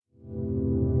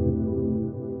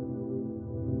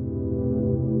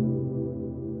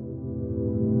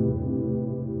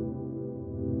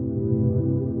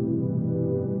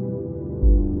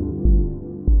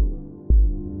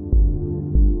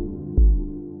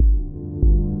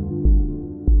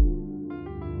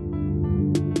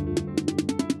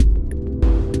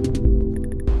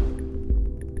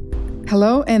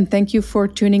Hello, and thank you for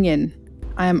tuning in.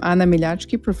 I am Anna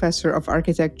Miljacki, professor of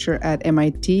architecture at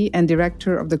MIT and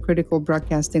director of the Critical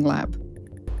Broadcasting Lab.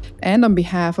 And on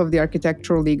behalf of the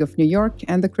Architectural League of New York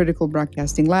and the Critical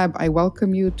Broadcasting Lab, I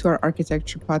welcome you to our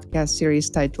architecture podcast series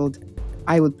titled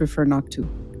I Would Prefer Not To.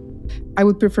 I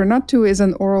Would Prefer Not To is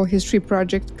an oral history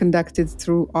project conducted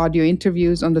through audio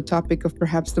interviews on the topic of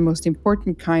perhaps the most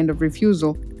important kind of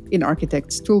refusal in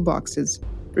architects' toolboxes,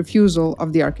 refusal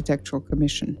of the Architectural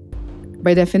Commission.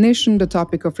 By definition, the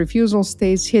topic of refusal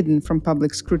stays hidden from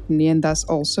public scrutiny and thus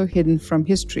also hidden from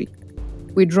history.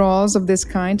 Withdrawals of this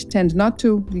kind tend not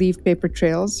to leave paper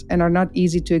trails and are not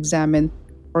easy to examine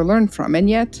or learn from, and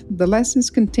yet the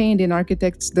lessons contained in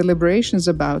architects' deliberations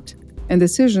about and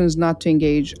decisions not to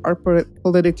engage are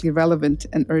politically relevant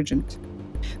and urgent.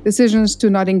 Decisions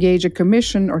to not engage a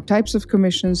commission or types of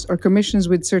commissions or commissions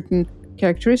with certain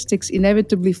characteristics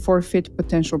inevitably forfeit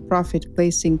potential profit,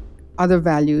 placing other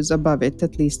values above it,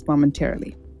 at least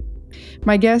momentarily.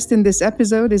 My guest in this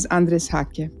episode is Andres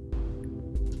Jaque.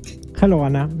 Hello,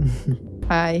 Anna.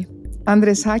 Hi.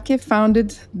 Andres Jaque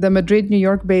founded the Madrid, New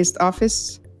York-based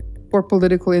Office for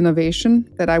Political Innovation,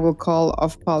 that I will call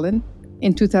OFPOLIN,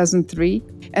 in 2003,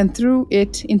 and through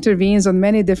it intervenes on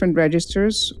many different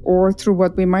registers or through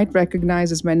what we might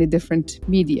recognize as many different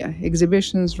media,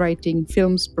 exhibitions, writing,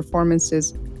 films,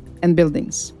 performances, and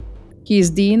buildings. He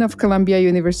is Dean of Columbia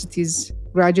University's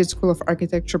Graduate School of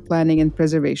Architecture, Planning, and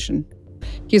Preservation.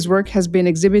 His work has been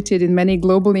exhibited in many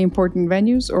globally important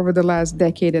venues over the last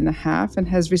decade and a half and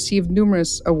has received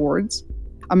numerous awards.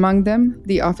 Among them,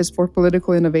 the Office for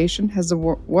Political Innovation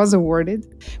was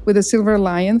awarded with a Silver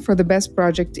Lion for the best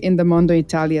project in the Mondo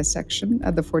Italia section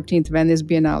at the 14th Venice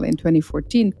Biennale in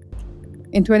 2014.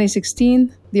 In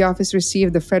 2016, the office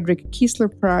received the Friedrich Kiesler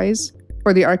Prize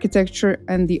for the Architecture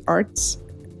and the Arts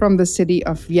from the city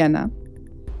of Vienna.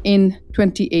 In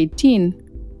 2018,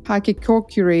 Jaque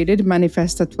co-curated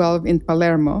Manifesta 12 in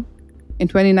Palermo. In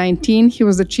 2019, he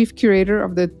was the chief curator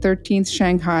of the 13th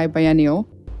Shanghai Biennial,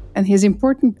 and his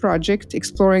important project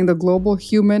exploring the global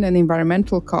human and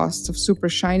environmental costs of super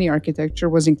shiny architecture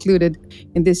was included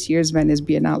in this year's Venice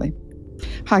Biennale.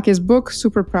 Jaque's book,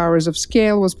 Superpowers of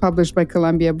Scale, was published by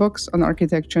Columbia Books on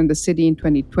Architecture and the City in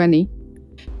 2020.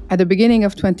 At the beginning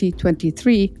of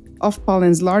 2023,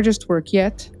 OFPOLIN's largest work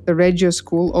yet, the Reggio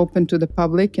School, opened to the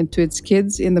public and to its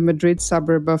kids in the Madrid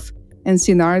suburb of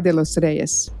Encinar de los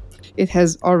Reyes. It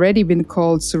has already been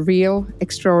called surreal,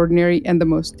 extraordinary, and the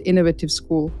most innovative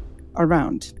school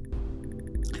around.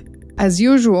 As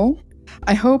usual,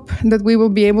 I hope that we will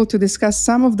be able to discuss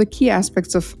some of the key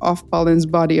aspects of OFPOLIN's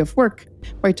body of work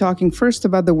by talking first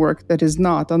about the work that is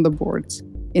not on the boards,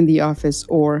 in the office,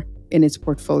 or in its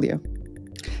portfolio.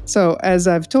 So, as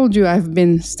I've told you, I've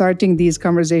been starting these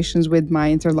conversations with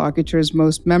my interlocutors'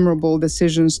 most memorable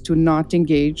decisions to not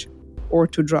engage or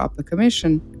to drop a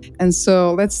commission. And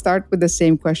so let's start with the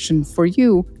same question for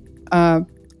you.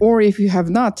 Or if you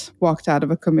have not walked out of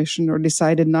a commission or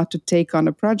decided not to take on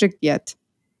a project yet,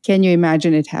 can you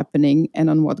imagine it happening and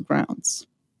on what grounds?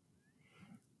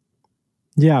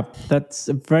 Yeah, that's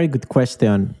a very good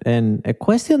question. And a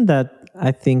question that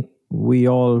I think we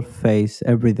all face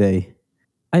every day.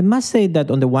 I must say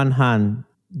that on the one hand,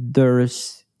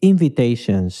 there's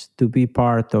invitations to be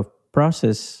part of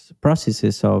processes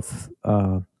of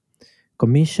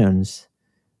commissions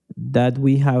that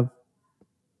we have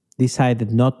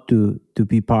decided not to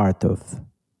be part of.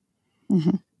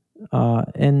 Mm-hmm.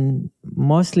 And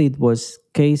mostly it was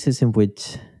cases in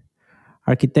which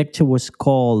architecture was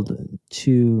called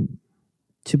to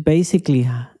basically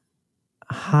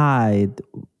hide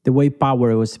the way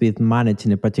power was being managed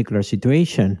in a particular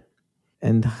situation.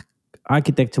 And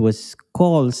architecture was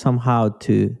called somehow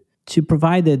to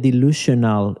provide a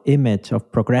delusional image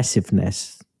of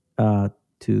progressiveness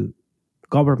to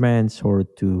governments or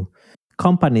to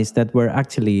companies that were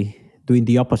actually doing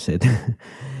the opposite.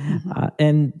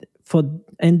 Mm-hmm.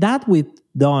 And that we've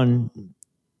done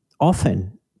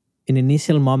often in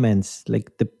initial moments,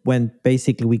 like when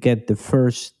basically we get the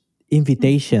first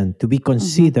invitation to be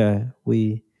considered,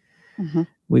 we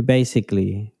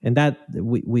basically, and that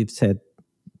we've said,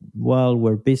 well,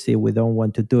 we're busy, we don't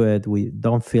want to do it, we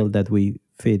don't feel that we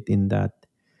fit in that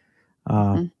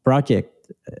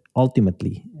project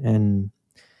ultimately. And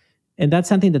that's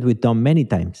something that we've done many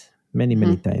times, many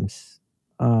times.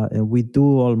 And we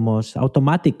do almost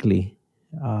automatically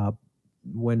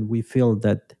when we feel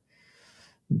that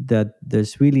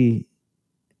there's really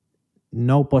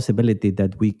no possibility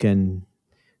that we can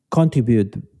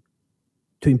contribute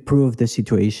to improve the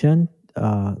situation.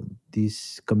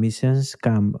 These commissions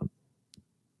come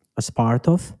as part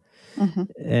of,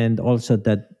 and also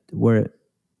that we're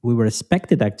we were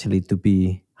expected actually to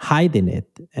be hiding it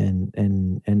and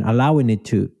allowing it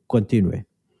to continue.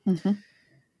 Mm-hmm.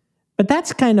 But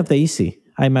that's kind of the easy,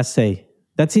 I must say.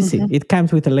 That's easy. Mm-hmm. It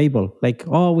comes with a label like,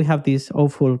 oh, we have this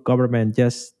awful government,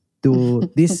 just do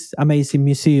this amazing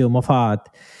museum of art,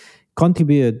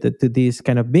 contribute to this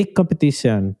kind of big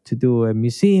competition to do a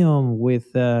museum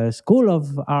with a school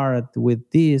of art with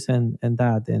this and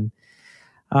that.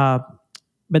 Uh,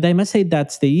 but I must say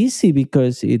that's the easy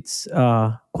because it's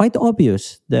quite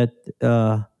obvious that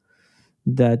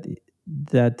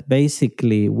that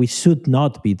basically we should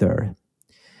not be there.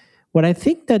 What I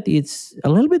think that it's a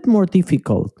little bit more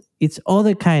difficult, it's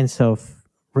other kinds of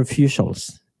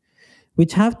refusals,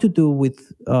 which have to do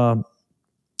with how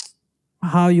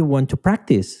you want to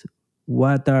practice.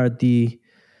 What are the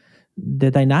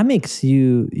dynamics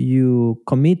you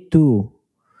commit to?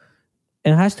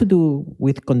 It has to do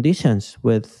with conditions,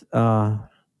 with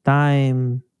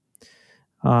time,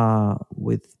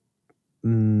 with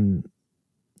mm,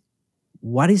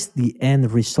 what is the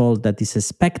end result that is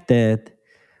expected,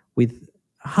 with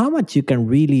how much you can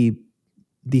really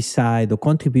decide or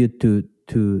contribute to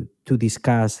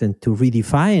discuss and to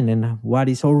redefine and what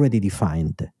is already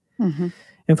defined. Mm-hmm.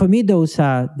 And for me, those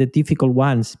are the difficult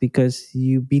ones because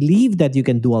you believe that you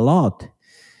can do a lot.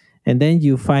 And then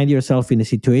you find yourself in a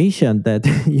situation that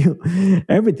you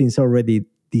everything's already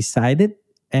decided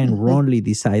and Mm-hmm. wrongly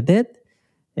decided.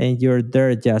 And you're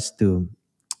there just to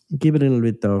give a little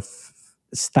bit of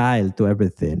style to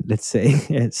everything, let's say,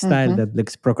 a style Mm-hmm. that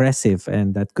looks progressive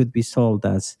and that could be sold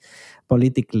as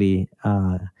politically,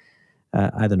 I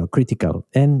don't know, critical.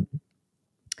 And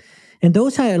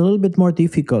those are a little bit more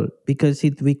difficult because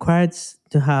it requires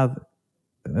to have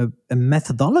a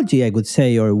methodology, I would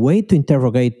say, or a way to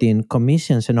interrogate in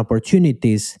commissions and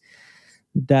opportunities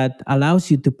that allows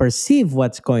you to perceive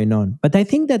what's going on. But I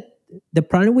think that the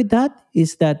problem with that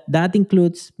is that that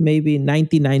includes maybe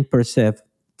 99%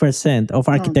 of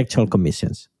Mm. architectural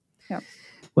commissions. Yeah.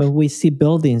 When we see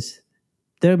buildings,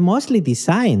 they're mostly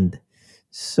designed.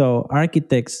 So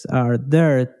architects are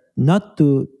there not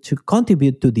to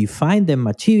contribute to define them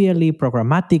materially,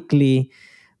 programmatically,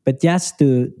 but just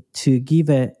to give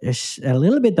a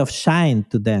little bit of shine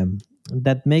to them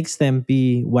that makes them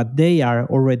be what they are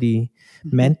already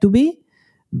Mm-hmm. meant to be,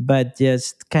 but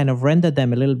just kind of render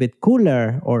them a little bit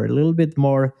cooler or a little bit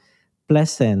more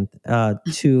pleasant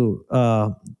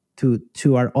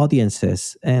to our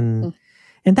audiences, and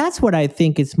that's what I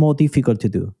think is more difficult to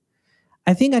do.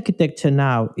 I think architecture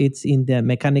now it's in the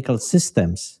mechanical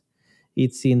systems,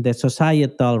 it's in the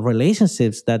societal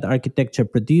relationships that architecture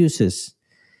produces,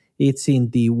 it's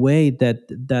in the way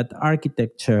that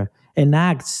architecture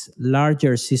enacts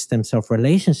larger systems of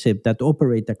relationship that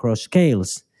operate across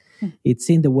scales. It's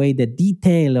in the way the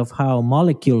detail of how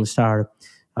molecules are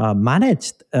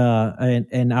managed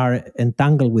and are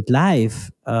entangled with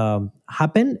life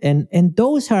happen. And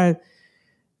those are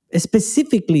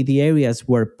specifically the areas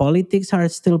where politics are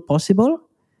still possible.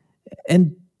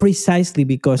 And precisely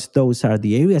because those are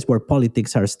the areas where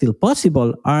politics are still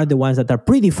possible are the ones that are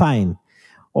predefined,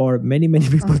 or many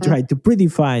people Mm-hmm. try to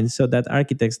predefine so that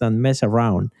architects don't mess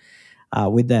around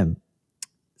with them.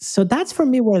 So that's for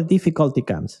me where the difficulty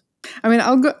comes. I mean,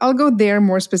 I'll go there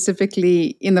more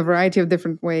specifically in a variety of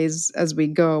different ways as we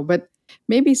go, but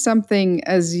maybe something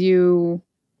as you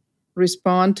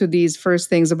respond to these first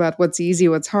things about what's easy,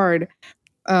 what's hard.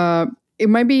 Uh, it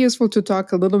might be useful to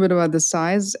talk a little bit about the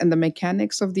size and the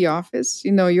mechanics of the office.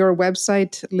 You know, your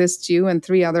website lists you and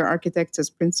three other architects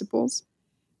as principals.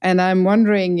 And I'm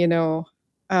wondering,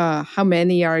 how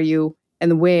many are you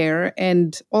and where?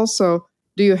 And also,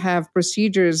 do you have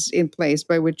procedures in place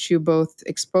by which you both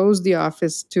expose the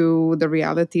office to the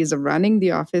realities of running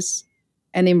the office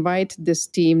and invite this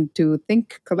team to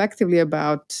think collectively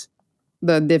about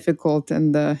the difficult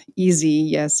and the easy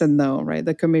yes and no, right?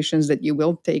 The commissions that you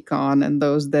will take on and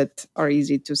those that are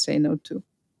easy to say no to.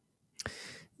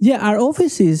 Yeah, our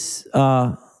office is,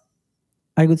 I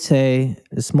would say,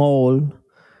 small,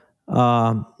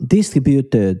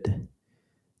 distributed,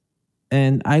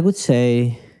 and I would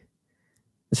say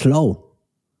slow.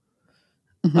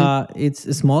 Mm-hmm. It's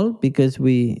small because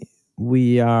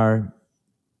we are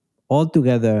all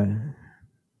together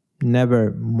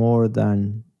never more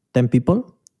than 10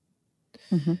 people,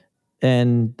 Mm-hmm.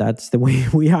 and that's the way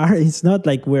we are. It's not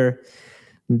like we're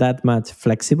that much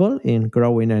flexible in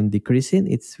growing and decreasing.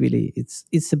 It's really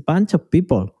it's a bunch of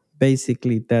people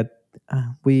basically that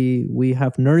we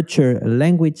have nurtured a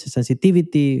language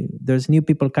sensitivity. There's new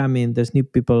people coming, there's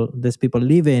people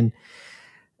leaving,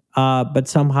 but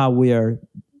somehow we are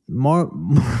more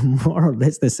more or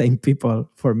less the same people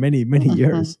for many Mhm.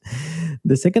 years.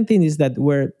 The second thing is that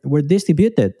we're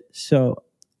distributed. So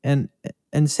and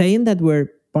and saying that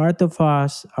we're part of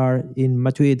us are in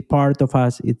Madrid, part of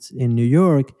us it's in New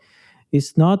York,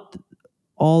 is not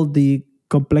all the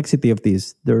complexity of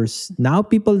this. There's now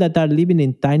people that are living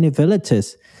in tiny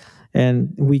villages,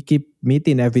 and we keep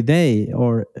meeting every day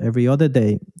or every other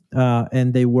day,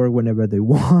 and they work whenever they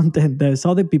want. And there's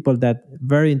other people that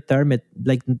very intermittent,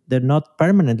 like they're not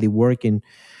permanently working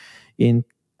in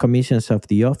commissions of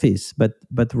the office, but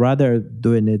rather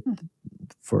doing it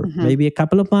for Mhm. maybe a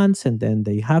couple of months, and then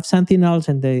they have something else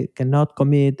and they cannot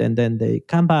commit, and then they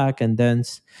come back, and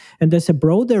and there's a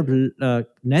broader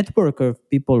network of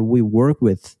people we work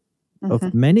with of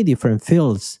Mhm. many different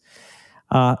fields,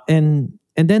 and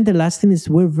then the last thing is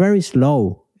we're very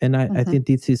slow, and I Mhm. think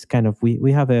this is kind of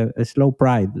we have a slow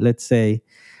pride. Let's say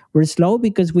we're slow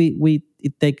because we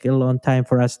it take a long time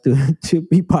for us to to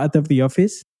be part of the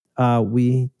office.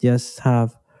 We just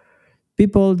have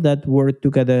people that work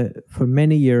together for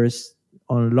many years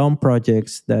on long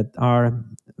projects that are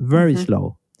very Mhm.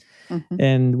 slow. Mhm.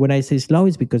 And when I say slow,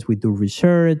 it's because we do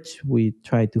research, we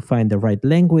try to find the right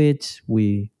language,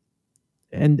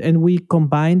 and we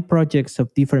combine projects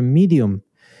of different medium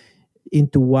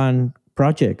into one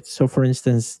project. So, for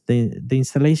instance, the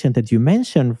installation that you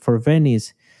mentioned for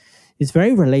Venice is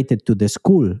very related to the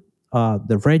school,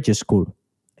 the Reggio School.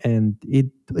 And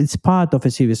it's part of a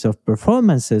series of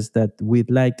performances that we'd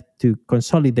like to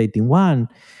consolidate in one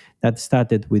that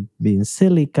started with being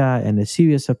silica and a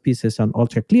series of pieces on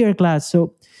ultra clear glass.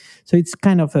 So it's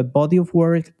kind of a body of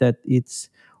work that it's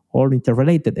all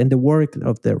interrelated. And the work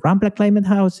of the Rambla Climate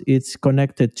House, it's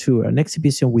connected to an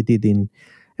exhibition we did in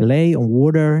LA on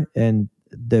water, and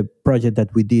the project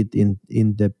that we did in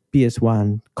the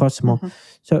PS1 Cosmo. Mhm.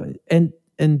 So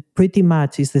and pretty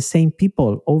much it's the same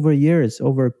people over years,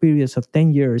 over periods of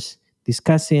 10 years,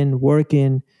 discussing,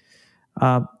 working.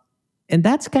 Uh, and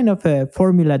that's kind of a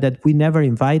formula that we never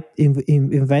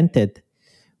invented.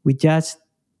 We just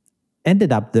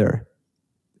ended up there,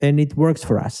 and it works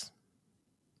for us.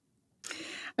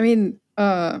 I mean,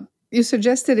 you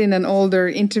suggested in an older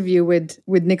interview with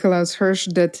Nikolaus Hirsch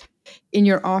that in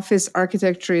your office,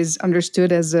 architecture is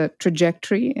understood as a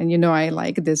trajectory, and I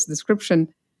like this description,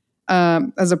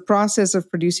 as a process of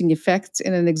producing effects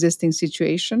in an existing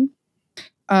situation.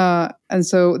 And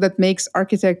so that makes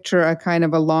architecture a kind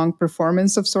of a long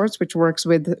performance of sorts, which works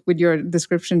with your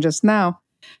description just now.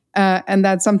 And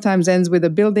that sometimes ends with a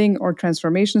building or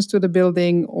transformations to the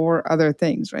building or other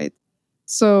things, right?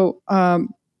 So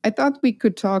I thought we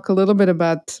could talk a little bit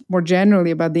about more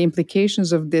generally about the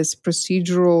implications of this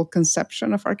procedural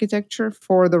conception of architecture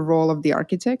for the role of the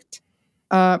architect.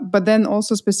 But then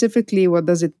also specifically, what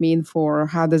does it mean for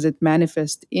how does it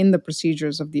manifest in the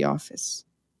procedures of the office?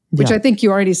 Which Yeah. I think you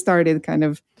already started kind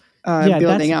of Yeah, that's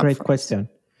building a up great for us. question.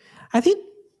 I think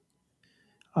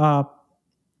uh,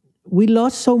 we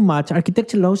lost so much,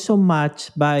 architecture lost so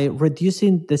much by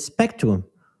reducing the spectrum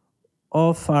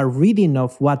of our reading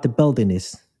of what the building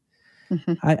is.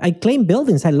 Mhm. I claim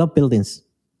buildings, I love buildings,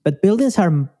 but buildings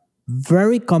are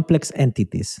very complex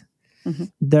entities.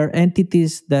 Mhm. They're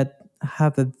entities that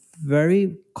have a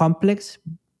very complex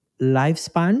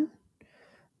lifespan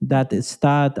that Mhm.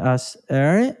 start as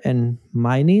air and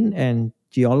mining and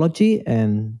geology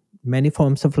and many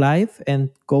forms of life and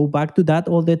go back to that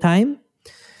all the time,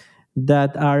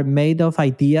 that are made of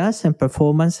ideas and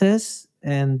performances,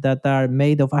 and that are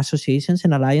made of associations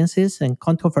and alliances and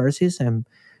controversies and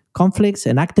conflicts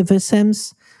and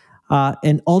activisms.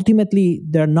 And ultimately,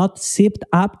 they're not zipped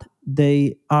up,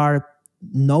 they are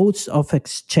nodes of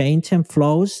exchange and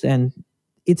flows. And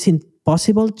it's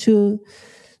impossible to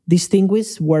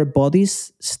distinguish where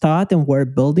bodies start and where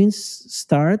buildings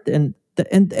start. And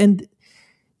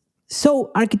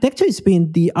so architecture has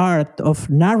been the art of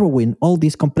narrowing all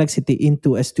this complexity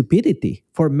into a stupidity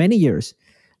for many years.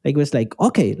 Like it was like,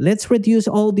 okay, let's reduce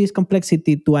all this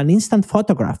complexity to an instant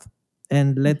photograph,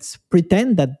 and let's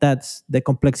pretend that that's the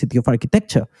complexity of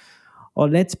architecture. Or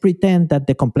let's pretend that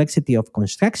the complexity of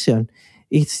construction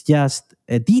is just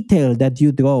a detail that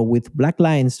you draw with black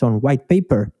lines on white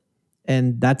paper,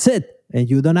 and that's it. And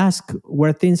you don't ask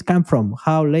where things come from,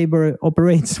 how labor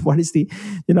operates, what is the,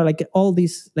 like all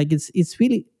these, like it's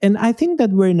really. And I think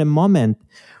that we're in a moment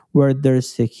where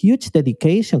there's a huge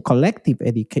dedication, collective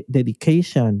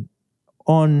dedication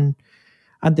on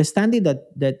understanding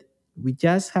that we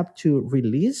just have to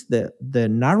release the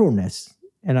narrowness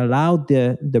and allow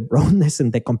the broadness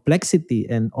and the complexity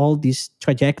and all these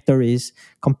trajectories,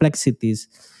 complexities,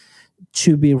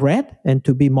 to be read and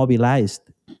to be mobilized.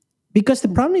 Because the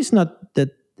problem is not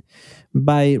that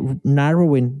by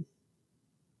narrowing.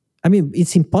 I mean,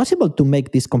 it's impossible to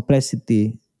make this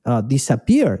complexity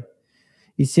disappear.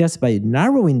 It's just by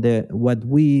narrowing the what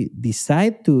we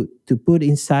decide to put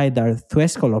inside our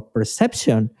threshold of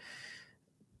perception,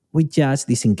 we just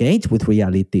disengage with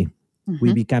reality. We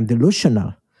Mm-hmm. become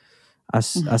delusional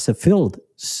as a field.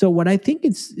 So what I think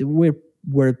it's we're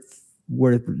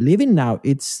we're living now,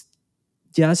 it's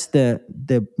just the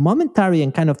momentary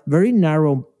and kind of very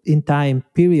narrow in time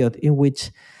period in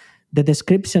which the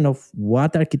description of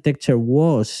what architecture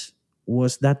was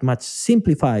that much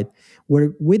simplified.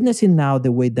 We're witnessing now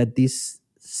the way that these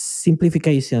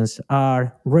simplifications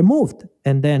are removed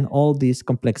and then all these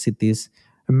complexities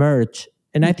emerge.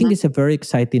 And I think Mm-hmm. it's a very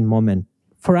exciting moment.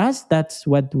 For us, that's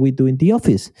what we do in the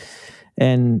office.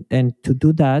 And to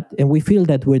do that, and we feel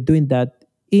that we're doing that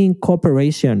in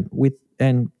cooperation with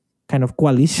and kind of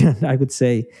coalition, I would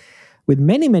say, with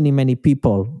many, many, many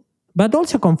people, but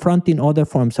also confronting other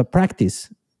forms of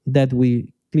practice that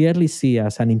we clearly see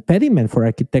as an impediment for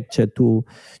architecture to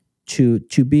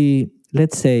be,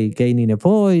 let's say, gaining a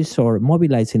voice or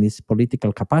mobilizing its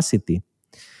political capacity.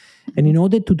 And in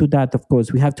order to do that, of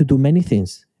course, we have to do many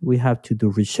things. We have to do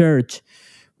research,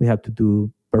 we have to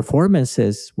do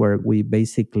performances where we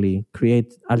basically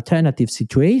create alternative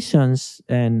situations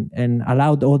and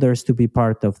allowed others to be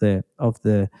part of the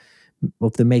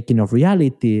making of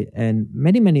reality and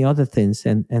many many other things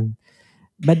and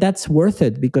but that's worth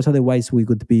it because otherwise we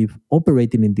would be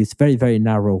operating in this very very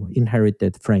narrow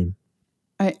inherited frame.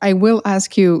 I will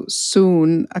ask you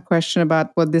soon a question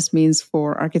about what this means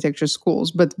for architecture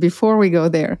schools. But before we go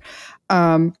there,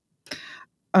 um,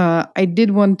 I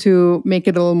did want to make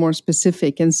it a little more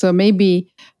specific. And so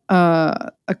maybe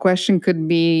a question could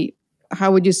be,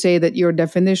 how would you say that your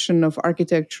definition of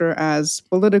architecture as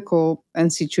political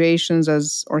and situations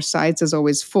as or sites as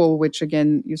always full, which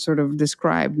again you sort of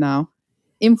described now,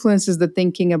 influences the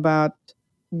thinking about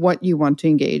what you want to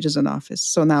engage as an office?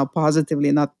 So now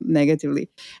positively, not negatively.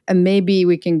 And maybe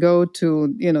we can go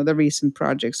to, the recent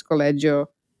projects, Collegio,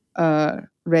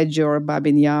 Reggio or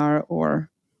Babin Yar or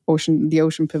the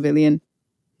Ocean Pavilion.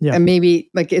 Yeah. And maybe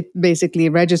like it basically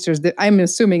registers that I'm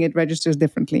assuming it registers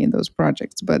differently in those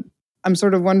projects. But I'm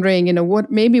sort of wondering, what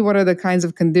are the kinds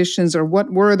of conditions or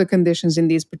what were the conditions in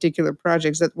these particular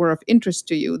projects that were of interest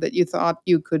to you that you thought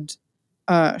you could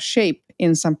shape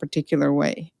in some particular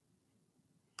way?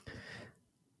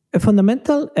 A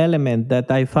fundamental element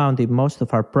that I found in most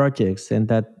of our projects and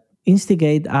that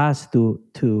instigate us to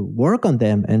work on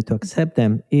them and to accept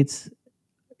them,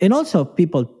 and also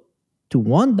people to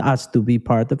want us to be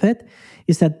part of it,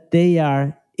 is that they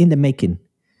are in the making.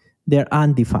 They're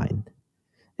undefined.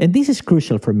 And this is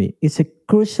crucial for me. There's a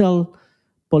crucial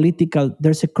political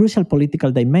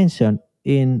dimension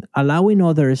in allowing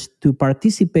others to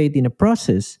participate in a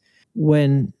process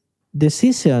when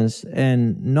decisions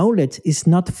and knowledge is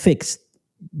not fixed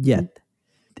yet.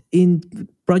 In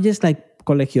projects like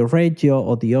Colegio Regio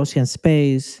or the Ocean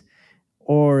Space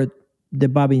or the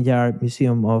Babin Yar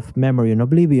Museum of Memory and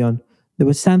Oblivion, there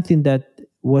was something that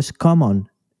was common.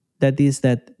 That is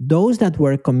that those that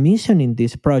were commissioning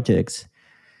these projects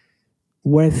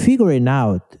were figuring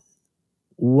out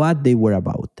what they were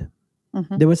about.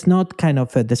 Mm-hmm. There was not kind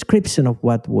of a description of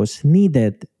what was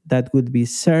needed that would be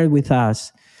shared with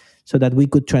us so that we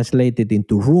could translate it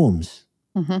into rooms.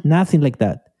 Mm-hmm. Nothing like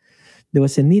that. There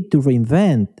was a need to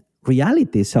reinvent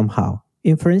reality somehow.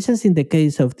 For instance, in the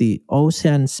case of the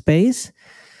ocean space,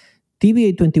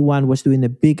 TVA 21 was doing a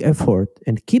big effort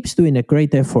and keeps doing a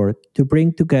great effort to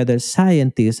bring together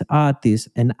scientists, artists,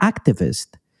 and activists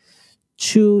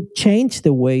to change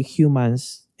the way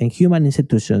humans and human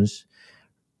institutions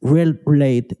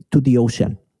relate to the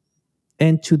ocean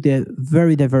and to the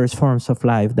very diverse forms of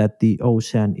life that the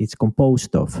ocean is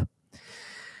composed of.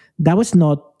 That was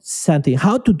not something,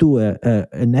 how to do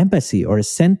an embassy or a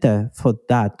center for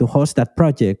that, to host that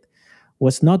project,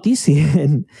 was not easy.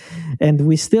 And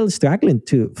we're still struggling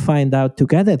to find out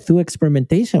together through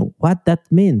experimentation what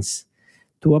that means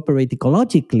to operate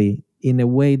ecologically in a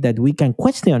way that we can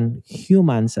question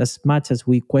humans as much as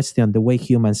we question the way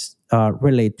humans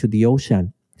relate to the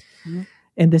ocean. Mm-hmm.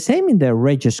 And the same in the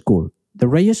Reggio School. The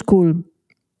Reggio School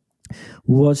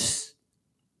was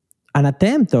an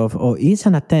attempt of, or is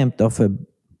an attempt of, a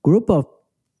group of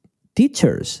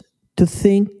teachers to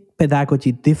think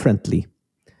pedagogy differently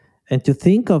and to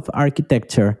think of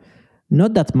architecture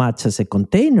not that much as a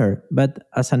container, but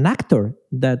as an actor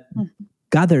that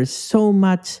gathers so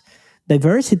much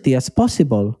diversity as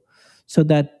possible so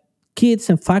that kids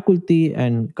and faculty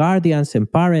and guardians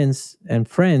and parents and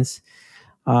friends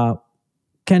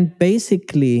can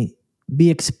basically be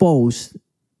exposed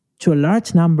to a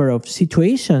large number of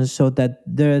situations so that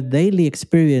their daily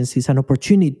experience is an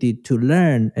opportunity to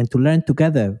learn and to learn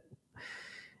together.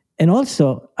 And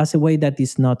also as a way that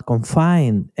is not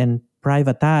confined and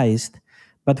privatized,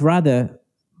 but rather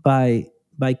by,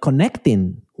 by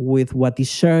connecting with what is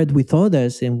shared with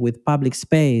others and with public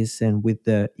space and with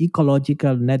the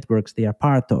ecological networks they are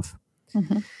part of.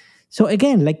 Mhm. So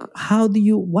again, like how do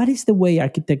you, what is the way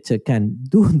architecture can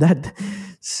do that?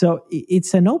 So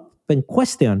it's an open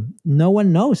question. No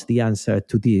one knows the answer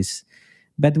to this,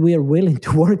 but we are willing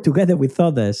to work together with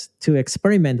others to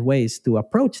experiment ways to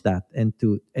approach that and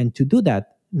to do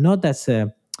that, not as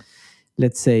a,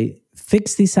 let's say,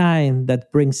 fixed design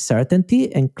that brings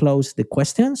certainty and close the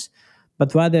questions,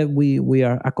 but rather we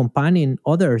are accompanying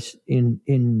others in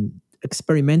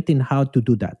experimenting how to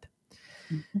do that.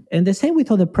 Mhm. And the same with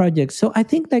other projects. So I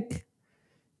think like,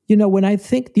 when I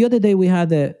think the other day we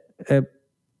had a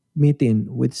meeting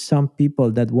with some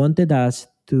people that wanted us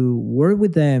to work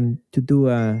with them to do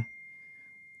a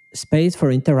space for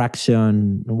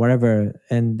interaction, whatever.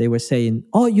 And they were saying,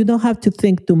 oh, you don't have to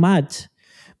think too much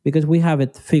because we have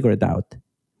it figured out.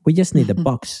 We just need a Mhm.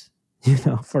 box,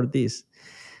 for this.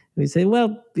 We say,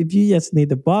 well, if you just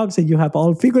need a box and you have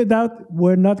all figured out,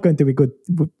 we're not going to be good,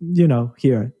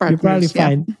 here. You probably Partners, yeah.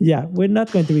 find, yeah, we're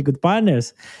not going to be good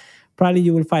partners. Probably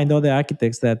you will find other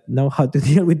architects that know how to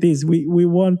deal with this. We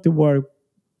want to work,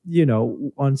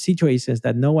 on situations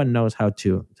that no one knows how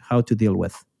to deal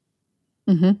with.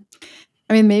 Mhm.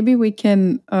 I mean, maybe we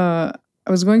can. I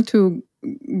was going to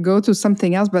go to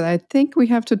something else, but I think we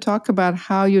have to talk about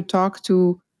how you talk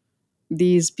to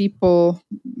these people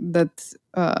that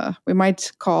we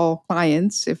might call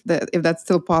clients, if that's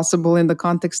still possible in the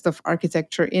context of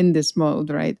architecture in this mode,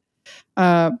 right?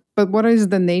 But what is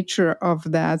the nature of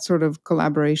that sort of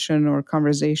collaboration or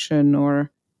conversation,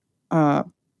 or uh,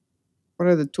 what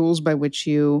are the tools by which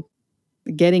you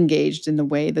get engaged in the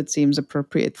way that seems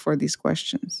appropriate for these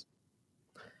questions?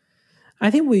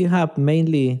 I think we have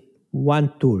mainly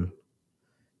one tool: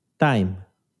 time.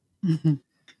 Mhm.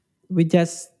 We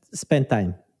just spend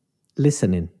time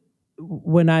listening.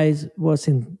 When I was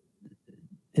in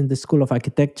the School of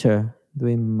Architecture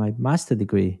doing my master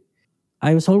degree,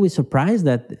 I was always surprised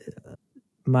that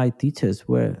my teachers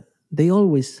were, they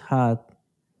always had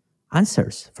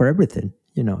answers for everything.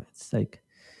 It's like,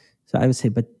 so I would say,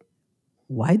 but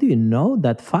why do you know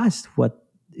that fast what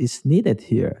is needed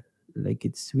here? Like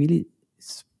it's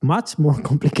much more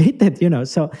complicated.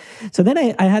 So then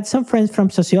I had some friends from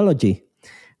sociology,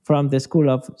 from the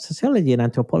School of Sociology and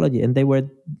Anthropology, and they were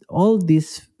all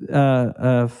these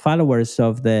followers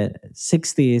of the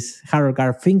 60s Harold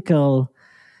Garfinkel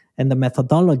and the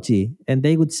methodology, and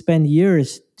they would spend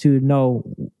years to know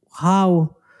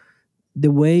how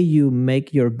the way you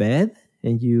make your bed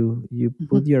and you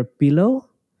put Mhm. your pillow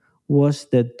was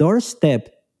the doorstep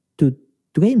to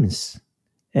dreams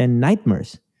and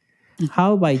nightmares.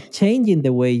 How by changing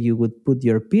the way you would put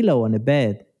your pillow on a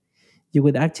bed, you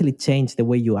would actually change the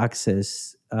way you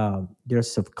access your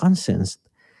subconscious.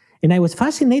 And I was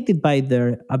fascinated by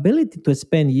their ability to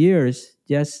spend years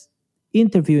just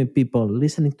interviewing people,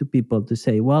 listening to people to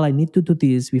say, well, I need to do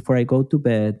this before I go to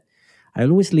bed. I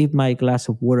always leave my glass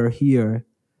of water here.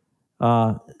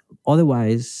 Uh,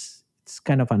 Otherwise, it's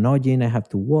kind of annoying. I have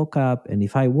to woke up. And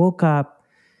if I woke up,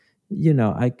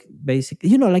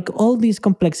 basically, like all these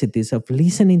complexities of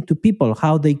listening to people,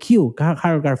 how they queue.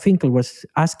 Harold Garfinkel was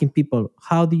asking people,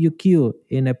 how do you queue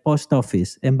in a post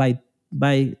office? And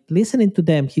by listening to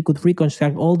them, he could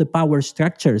reconstruct all the power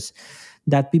structures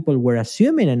that people were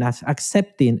assuming and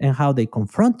accepting and how they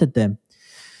confronted them.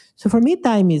 So for me,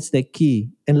 time is the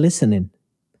key and listening.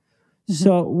 Mhm.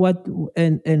 So what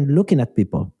and looking at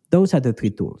people, those are the three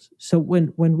tools. So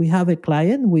when we have a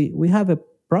client, we have a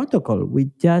protocol.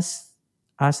 We just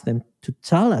ask them to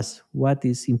tell us what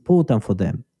is important for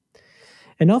them.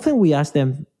 And often we ask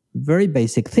them very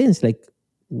basic things like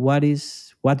what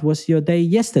was your day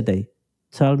yesterday?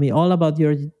 Tell me all about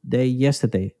your day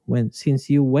yesterday. When since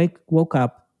you woke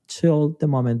up till the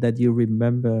moment that you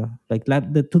remember, like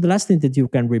to the last thing that you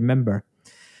can remember.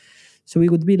 So we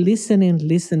would be listening,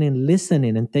 listening,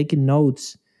 listening, and taking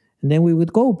notes. And then we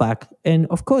would go back. And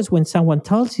of course, when someone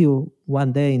tells you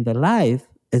one day in their life,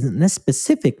 isn't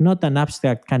specific, not an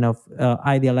abstract kind of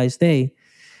idealized day,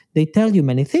 they tell you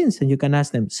many things, and you can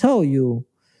ask them. So you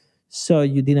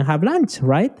didn't have lunch,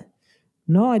 right?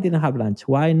 No, I didn't have lunch.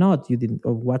 Why not? You didn't.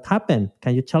 Or what happened?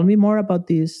 Can you tell me more about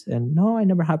this? And no, I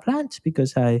never have lunch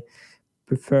because I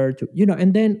prefer to,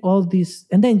 and then all this,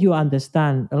 and then you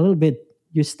understand a little bit,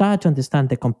 you start to understand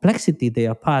the complexity they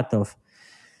are part of.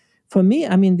 for me,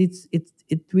 I mean,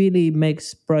 it really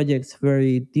makes projects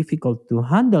very difficult to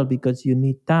handle because you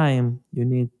need time, you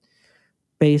need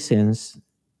patience,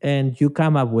 and you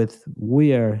come up with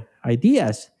weird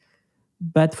ideas.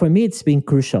 But for me, it's been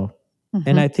crucial.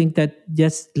 And Hmm. I think that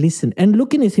just listen and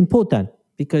looking is important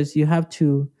because you have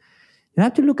to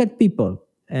look at people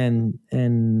and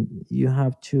you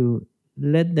have to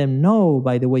let them know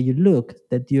by the way you look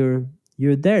that you're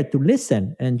there to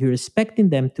listen and you're expecting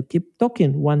them to keep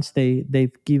talking once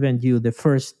they've given you the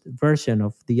first version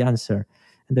of the answer,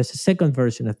 and there's a second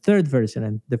version, a third version,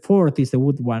 and the fourth is the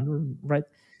wood one, right?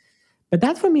 But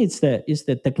that for me is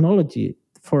the technology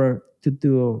for to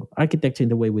do architecture in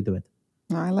the way we do it.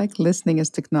 I like listening as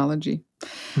technology.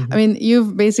 I Mhm. mean,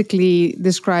 you've basically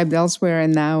described elsewhere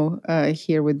and now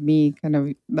here with me kind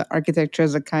of the architecture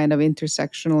as a kind of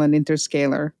intersectional and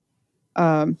interscalar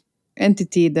um,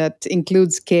 entity that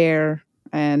includes care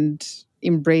and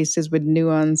embraces with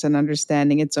nuance and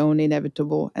understanding its own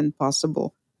inevitable and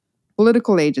possible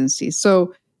political agency.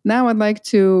 So now I'd like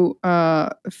to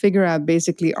figure out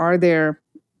basically are there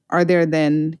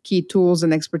then key tools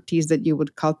and expertise that you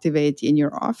would cultivate in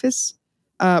your office,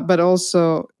 but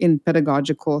also in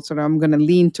pedagogical. So I'm going to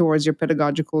lean towards your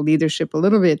pedagogical leadership a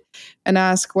little bit and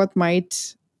ask what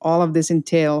might all of this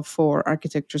entail for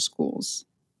architecture schools?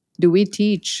 Do we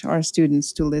teach our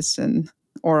students to listen?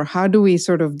 Or how do we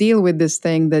sort of deal with this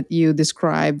thing that you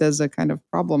described as a kind of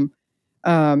problem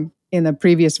in a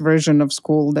previous version of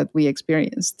school that we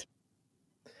experienced?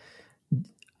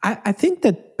 I think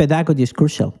that pedagogy is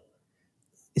crucial.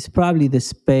 It's probably the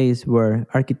space where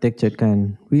architecture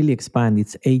can really expand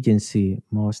its agency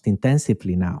most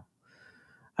intensively now.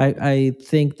 I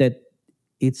think that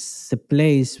it's a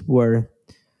place where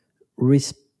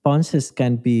responses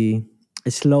can be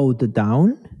slowed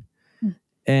down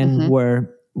and Mm-hmm.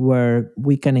 where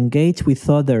we can engage with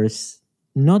others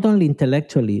not only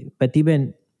intellectually but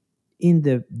even in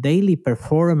the daily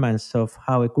performance of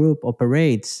how a group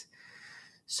operates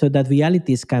so that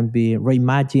realities can be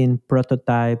reimagined,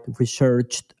 prototyped,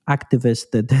 researched,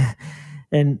 activated,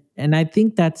 and I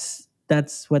think that's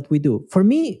what we do. For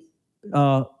me,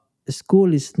 uh,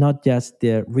 school is not just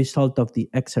the result of the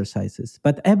exercises,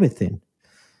 but everything.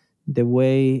 The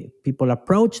way people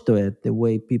approach to it, the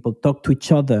way people talk to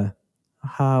each other,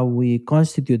 how we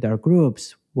constitute our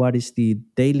groups, what is the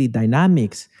daily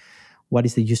dynamics, what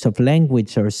is the use of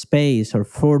language or space or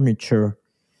furniture,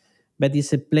 but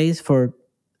it's a place for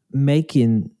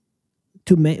making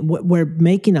where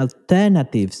making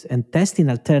alternatives and testing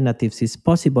alternatives is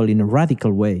possible in a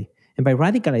radical way. And by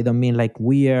radical, I don't mean like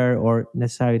weird or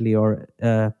necessarily or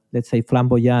let's say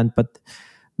flamboyant,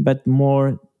 but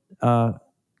more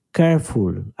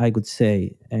careful, I would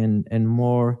say, and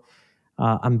more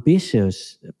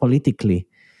ambitious politically.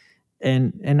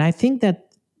 And I think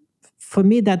that for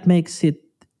me that makes it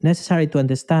necessary to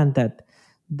understand that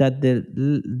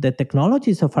the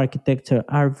technologies of architecture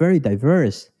are very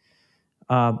diverse.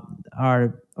 uh,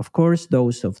 are of course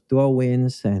those of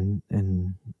drawings and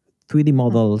 3D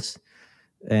models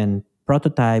and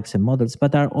prototypes and models,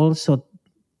 but are also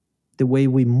the way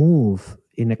we move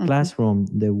in a Mm-hmm. classroom,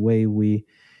 the way we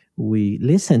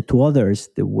listen to others,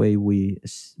 the way we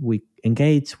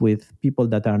engage with people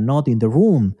that are not in the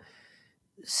room.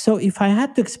 So if I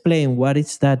had to explain what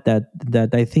is that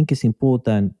I think is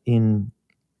important in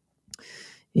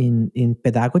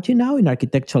pedagogy now, in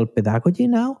architectural pedagogy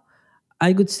now,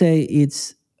 I would say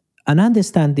it's an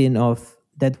understanding of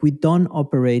that we don't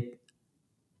operate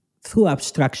through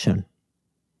abstraction,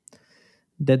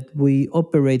 that we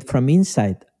operate from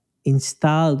inside,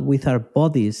 installed with our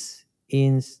bodies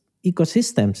in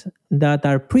ecosystems that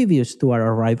are previous to our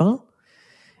arrival,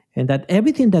 and that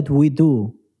everything that we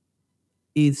do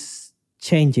is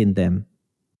changing them.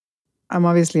 I'm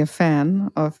obviously a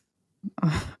fan of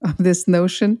of this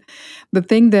notion. The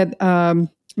thing that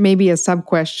maybe a sub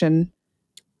question: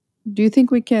 do you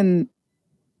think we can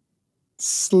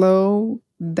slow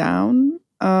down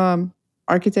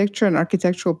architecture and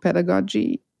architectural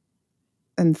pedagogy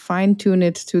and fine tune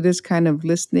it to this kind of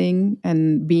listening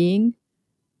and being,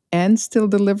 and still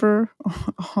deliver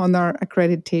on our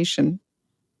accreditation?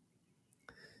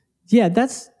 Yeah,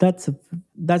 that's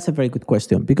a very good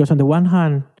question because on the one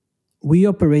hand, we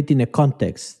operate in a Hmm.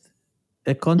 context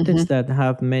that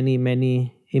have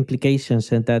many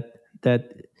implications and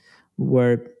that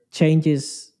where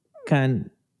changes can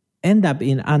end up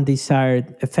in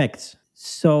undesired effects.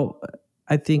 So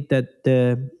I think that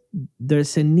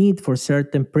there's a need for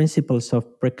certain principles of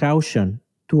precaution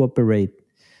to operate.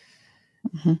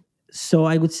 Hmm. So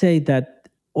I would say that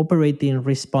operating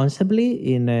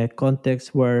responsibly in a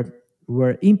context where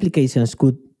implications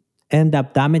could end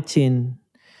up damaging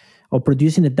or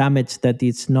producing a damage that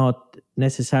is not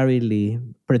necessarily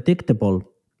predictable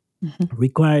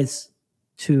requires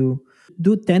to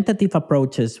do tentative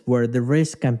approaches where the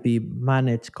risk can be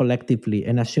managed collectively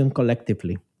and assumed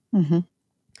collectively. Mhm.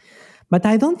 But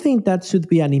I don't think that should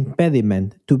be an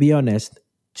impediment, to be honest,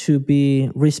 to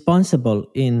be responsible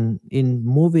in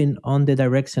moving on the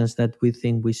directions that we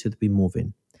think we should be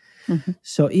moving. Mhm.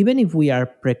 So even if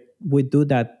we do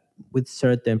that with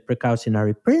certain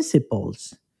precautionary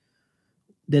principles,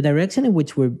 the direction in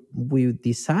which we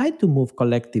decide to move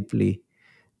collectively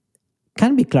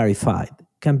can be clarified,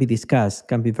 can be discussed,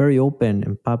 can be very open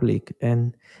and public,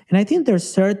 and I think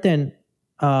there's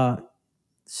uh,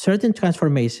 certain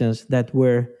transformations that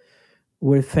we're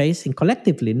facing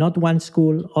collectively, not one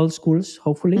school, all schools,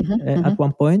 hopefully, Mhm. at Mhm.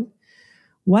 one point.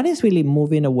 One is really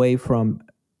moving away from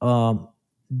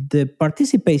the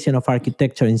participation of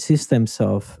architecture in systems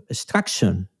of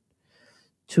extraction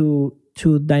to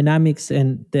dynamics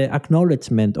and the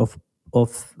acknowledgement of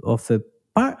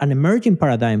an emerging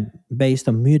paradigm based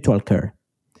on mutual care.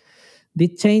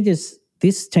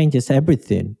 This changes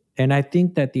everything, and I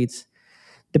think that it's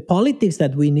the politics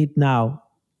that we need now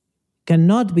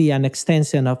cannot be an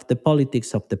extension of the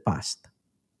politics of the past.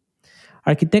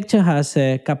 Architecture has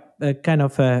a kind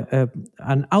of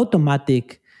an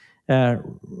automatic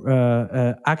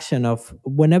action of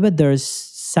whenever there's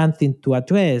something to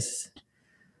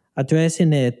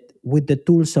addressing it with the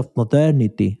tools of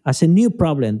modernity as a new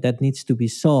problem that needs to be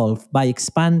solved by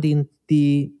expanding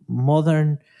the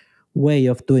modern way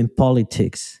of doing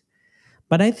politics.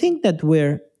 But I think that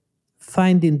we're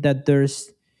finding that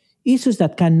there's issues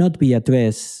that cannot be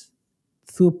addressed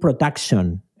through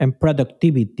production and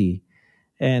productivity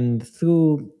and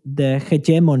through the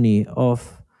hegemony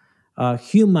of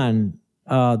human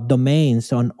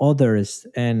domains on others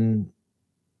and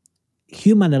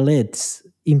human elites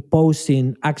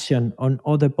imposing action on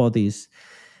other bodies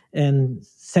and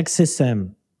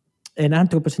sexism and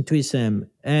anthropocentrism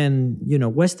and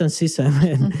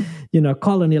westerncism and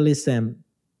colonialism.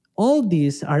 All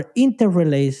these are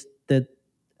interrelated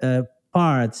uh,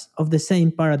 parts of the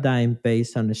same paradigm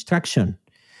based on extraction.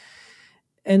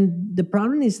 And the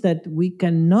problem is that we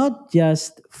cannot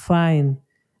just find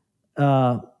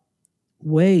uh,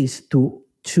 ways to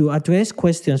address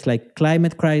questions like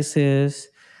climate crisis,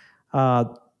 uh,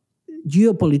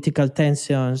 geopolitical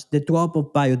tensions, the drop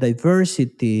of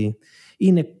biodiversity,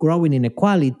 in a growing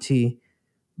inequality,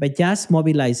 by just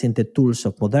mobilizing the tools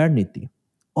of modernity.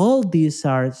 All these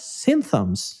are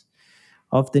symptoms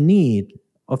of the need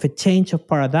of a change of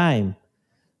paradigm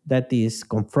that is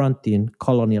confronting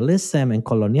colonialism and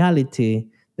coloniality,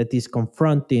 that is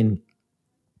confronting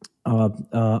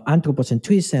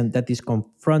anthropocentrism, that is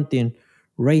confronting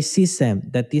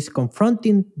racism, that is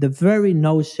confronting the very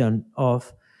notion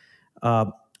of uh,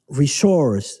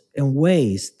 resource and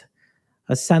waste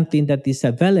as something that is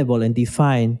available and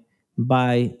defined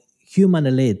by human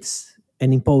elites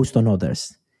and imposed on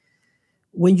others.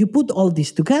 When you put all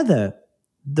this together,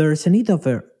 there's a need of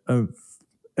a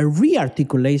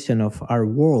rearticulation of our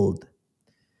world,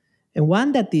 and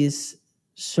one that is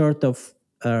sort of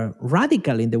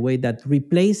radical in the way that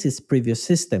replaces previous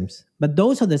systems. But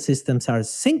those other systems are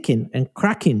sinking and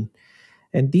cracking,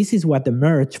 and this is what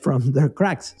emerged from their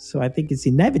cracks. So I think it's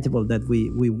inevitable that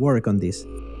we work on this.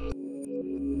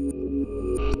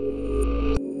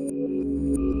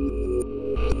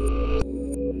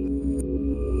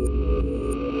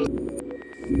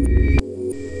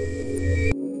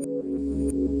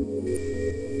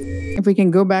 If we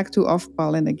can go back to off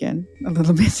pollen again a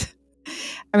little bit.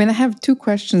 I mean, I have two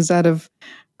questions out of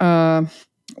uh,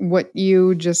 what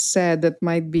you just said that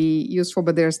might be useful,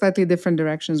 but they're slightly different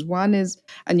directions. One is,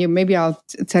 and you maybe I'll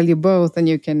tell you both, and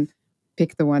you can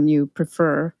pick the one you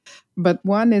prefer. But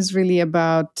one is really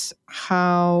about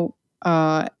how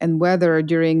and whether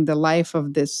during the life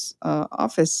of this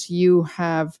office you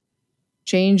have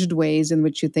changed ways in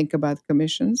which you think about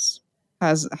commissions.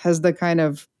 Has the kind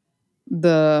of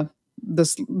the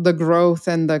growth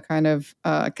and the kind of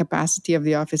capacity of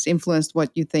the office influenced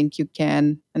what you think you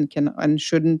can and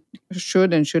shouldn't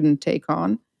take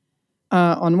on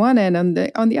one end.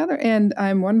 On the other end,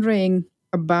 I'm wondering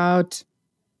about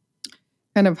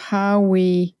kind of how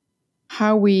we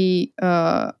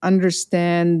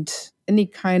understand any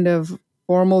kind of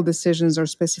formal decisions or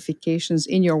specifications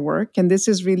in your work. And this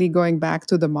is really going back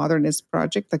to the modernist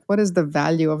project. Like, what is the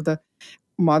value of the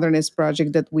modernist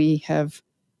project that we have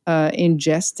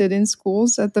ingested in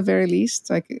schools at the very least?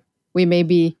 Like, we may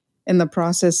be in the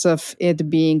process of it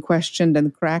being questioned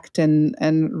and cracked and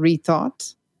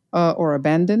rethought or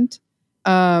abandoned.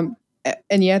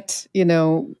 And yet,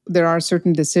 there are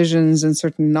certain decisions and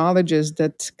certain knowledges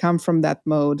that come from that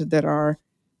mode that are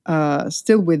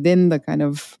still within the kind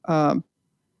of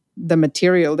the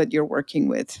material that you're working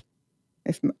with,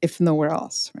 if nowhere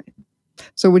else, right?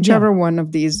 So Yeah. whichever one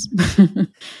of these.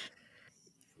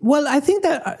 Well, I think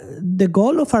that the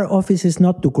goal of our office is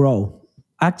not to grow.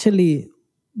 Actually,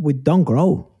 we don't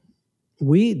grow.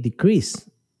 We decrease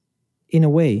in a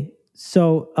way.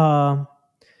 So,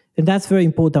 and that's very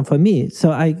important for me.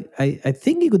 So I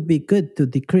think it would be good to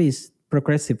decrease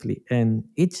progressively and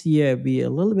each year be a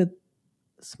little bit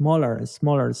smaller and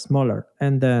smaller and smaller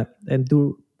and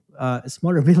do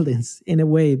smaller buildings in a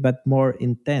way, but more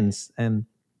intense. And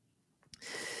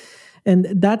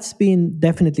that's been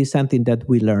definitely something that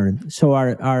we learned. So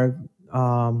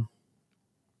um,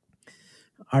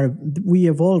 our we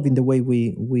evolve in the way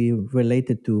we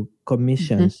related to Mhm,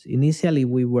 commissions. Initially,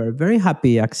 we were very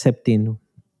happy accepting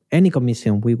any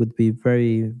commission. We would be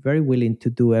very willing to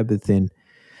do everything,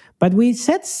 but we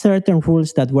set certain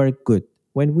rules that were good.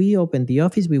 When we opened the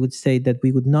office, we would say that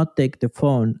we would not take the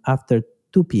phone after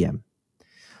 2 p.m.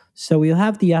 So we'll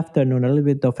have the afternoon a little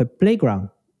bit of a playground,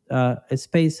 a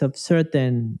space of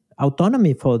certain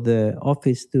autonomy for the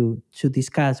office to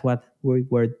discuss what we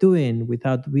were doing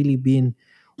without really being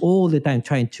all the time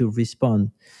trying to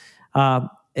respond.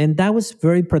 And that was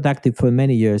very productive for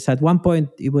many years. At one point,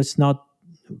 it was not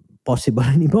possible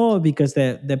anymore because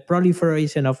the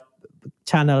proliferation of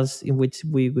channels in which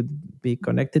we would be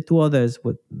connected to others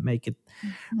would make it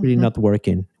really mhm, not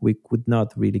working. We could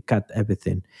not really cut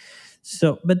everything.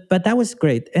 So, but that was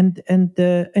great, and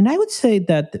I would say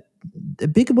that the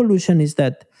big evolution is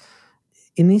that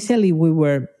initially we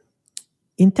were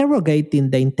interrogating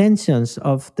the intentions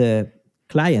of the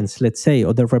clients, let's say,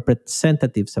 or the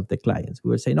representatives of the clients. We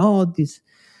were saying, "Oh,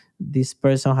 this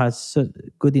person has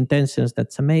good intentions.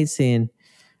 That's amazing.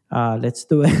 Let's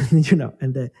do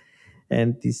it,"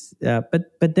 and this.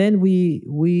 But then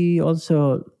we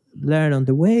also learn on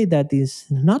the way that is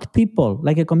not people.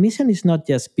 Like a commission is not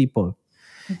just people.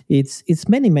 It's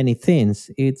many things.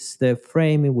 It's the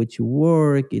frame in which you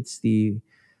work. It's the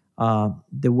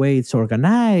way it's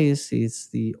organized. It's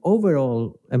the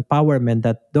overall empowerment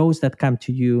that those that come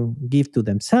to you give to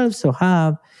themselves or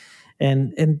have,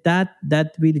 and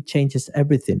that really changes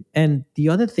everything. And the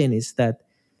other thing is that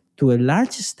to a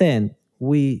large extent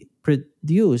we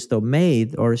produced or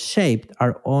made or shaped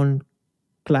our own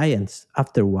clients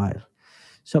after a while.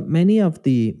 So many of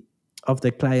the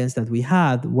clients that we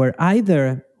had were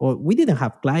either, or we didn't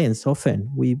have clients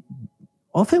often. We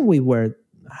were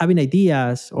having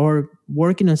ideas or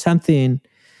working on something,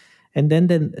 and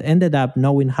then ended up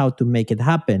knowing how to make it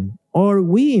happen. Or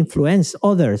we influenced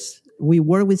others. We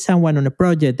worked with someone on a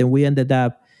project, and we ended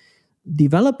up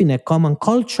developing a common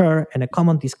culture and a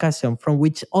common discussion from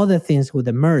which other things would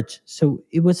emerge. So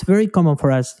it was very common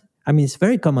for us. I mean, it's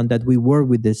very common that we work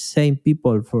with the same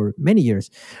people for many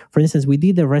years. For instance, we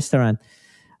did a restaurant,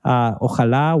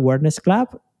 Ojalá Awareness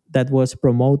Club, that was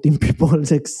promoting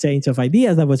people's exchange of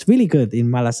ideas. That was really good in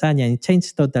Malasaña, and it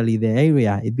changed totally the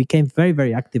area. It became very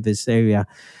activist area,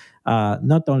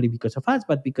 not only because of us,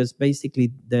 but because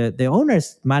basically the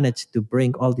owners managed to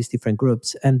bring all these different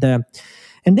groups. And then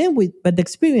but the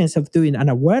experience of doing an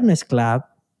awareness club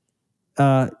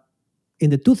uh, in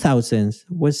the 2000s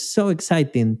was so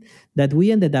exciting that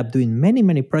we ended up doing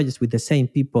many projects with the same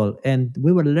people, and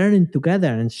we were learning together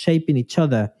and shaping each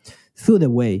other through the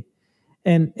way.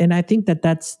 And I think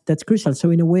that's crucial. So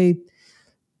in a way,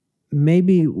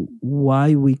 maybe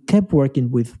why we kept working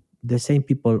with the same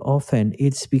people often,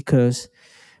 it's because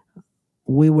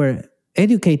we were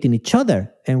educating each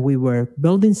other and we were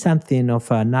building something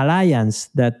of an alliance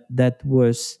that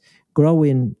was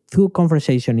growing through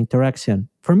conversation interaction.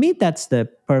 For me, that's the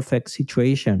perfect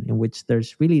situation in which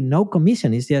there's really no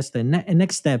commission. It's just a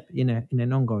next step in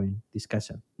an ongoing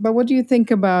discussion. But what do you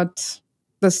think about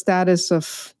the status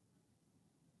of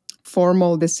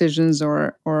formal decisions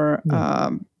or Yeah.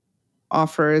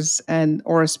 offers and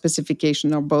or a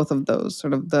specification, or both of those,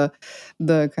 sort of the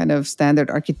kind of standard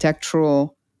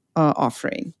architectural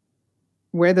offering?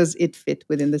 Where does it fit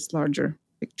within this larger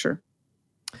picture?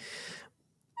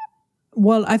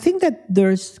 Well, I think that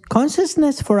there's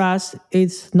consciousness for us.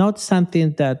 It's not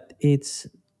something that it's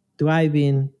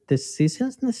driving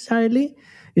decisions necessarily.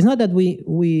 It's not that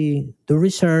we do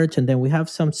research and then we have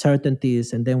some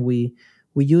certainties and then we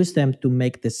use them to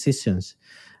make decisions.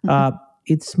 Mhm, Uh,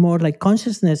 it's more like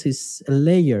consciousness is a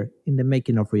layer in the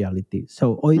making of reality.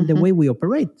 So, or in the mhm, way we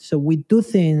operate. So we do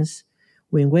things,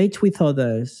 we engage with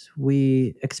others,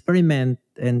 we experiment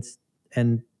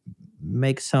and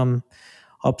make some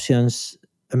options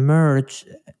emerge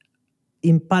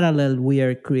in parallel, we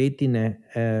are creating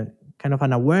a kind of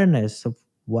an awareness of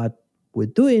what we're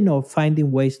doing or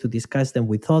finding ways to discuss them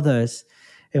with others.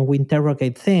 And we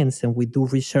interrogate things and we do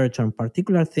research on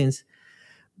particular things.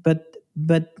 But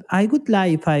I would lie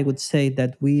if I would say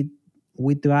that we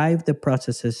drive the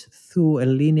processes through a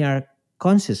linear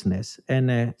consciousness and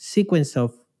a sequence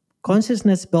of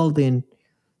consciousness building,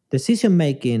 decision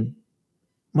making,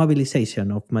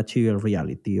 mobilization of material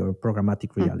reality or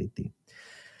programmatic reality.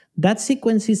 That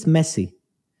sequence is messy.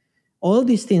 All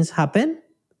these things happen,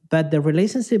 but the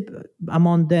relationship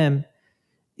among them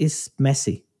is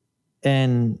messy.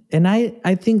 And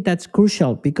I think that's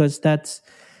crucial because that's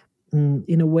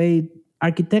in a way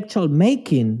architectural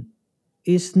making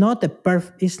is not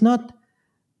is not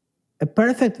a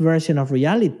perfect version of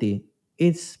reality.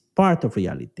 It's part of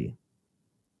reality.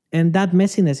 And that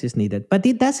messiness is needed. But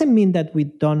it doesn't mean that we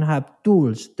don't have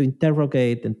tools to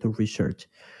interrogate and to research.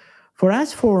 For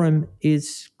us, forum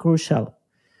is crucial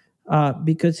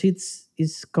because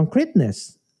it's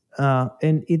concreteness,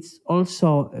 and it's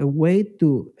also a way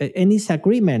to any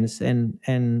agreements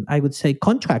and I would say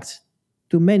contracts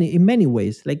to many in many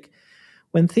ways. Like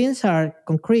when things are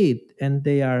concrete and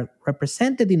they are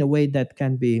represented in a way that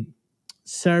can be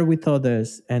shared with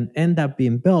others and end up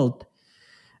being built,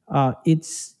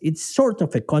 it's sort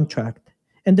of a contract.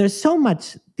 And there's so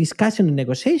much discussion and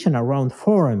negotiation around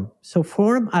forum. So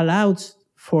forum allows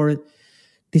for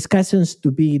discussions to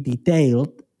be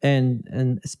detailed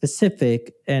and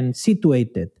specific and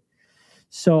situated.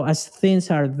 So as things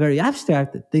are very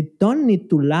abstract, they don't need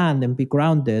to land and be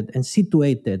grounded and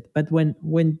situated. But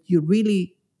when you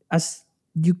really, as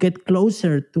you get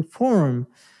closer to form,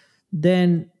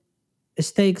 then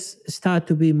stakes start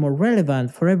to be more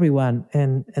relevant for everyone,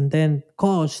 and then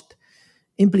cost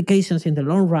implications in the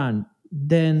long run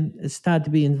then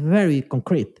start being very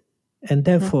concrete and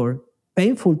therefore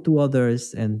painful to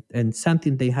others and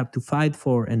something they have to fight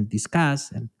for and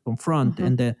discuss and confront.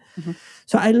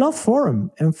 So I love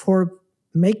forum and for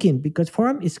making because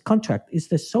forum is contract, it's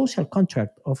the social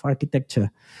contract of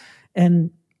architecture.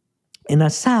 And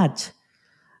as such,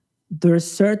 there's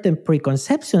certain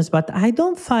preconceptions, but I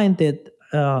don't find it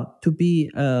to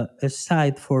be a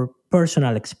site for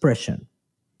personal expression.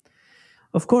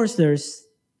 Of course, there's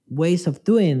ways of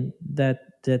doing that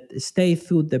stay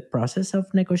through the process of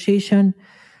negotiation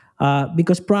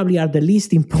because probably are the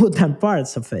least important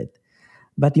parts of it.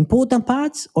 But important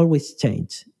parts always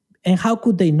change. And how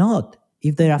could they not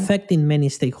if they're affecting many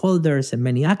stakeholders and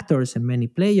many actors and many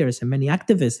players and many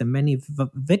activists and many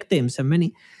victims and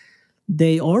many,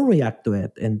 they all react to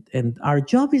it. And our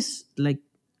job is like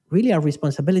really our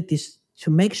responsibility is to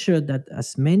make sure that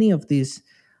as many of these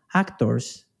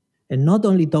actors, and not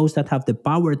only those that have the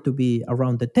power to be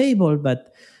around the table,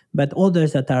 but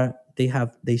others that are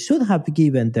they should have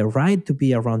given the right to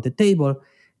be around the table,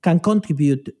 can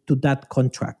contribute to that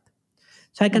contract.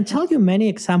 So I can tell you many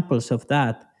examples of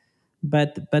that,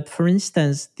 but for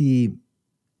instance, the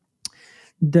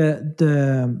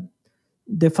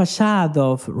facade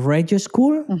of radio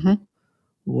school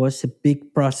was a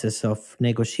big process of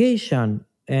negotiation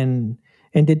and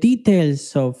the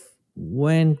details of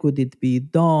when could it be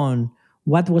done,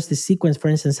 what was the sequence, for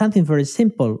instance, something very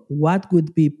simple, what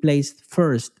would be placed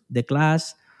first, the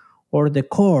glass or the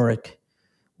cork,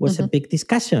 was a big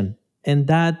discussion. And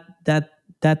that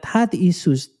had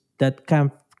issues that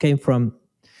came from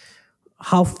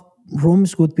how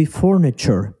rooms would be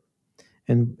furniture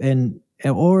and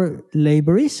or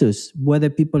labor issues, whether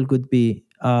people could be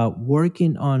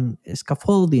working on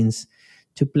scaffoldings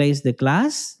to place the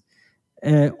glass,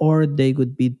 or they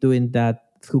could be doing that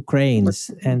through cranes,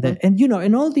 and you know,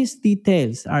 and all these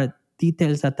details are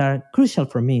details that are crucial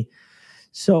for me.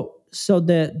 So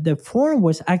the forum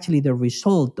was actually the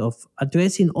result of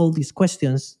addressing all these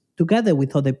questions together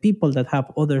with other people that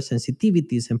have other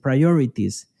sensitivities and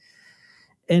priorities.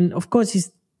 And of course,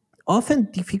 it's often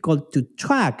difficult to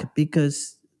track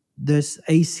because there's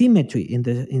asymmetry in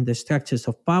the structures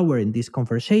of power in these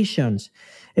conversations,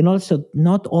 and also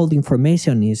not all the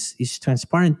information is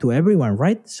transparent to everyone,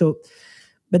 right? So,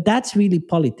 but that's really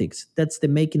politics. That's the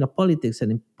making of politics,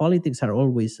 and in politics are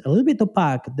always a little bit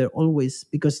opaque. They're always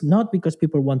not because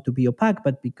people want to be opaque,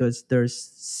 but because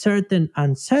there's certain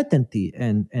uncertainty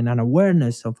and an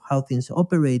awareness of how things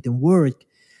operate and work.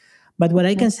 But what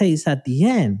I can say is at the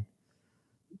end,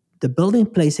 the building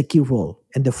plays a key role,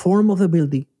 and the form of the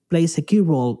building plays a key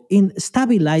role in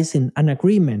stabilizing an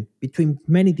agreement between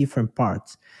many different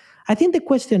parts. I think the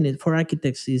question for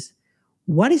architects is,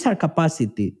 what is our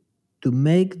capacity to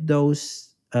make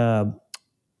those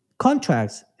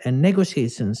contracts and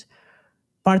negotiations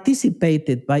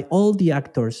participated by all the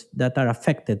actors that are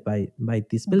affected by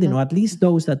this building, Mhm. or at least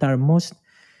those that are most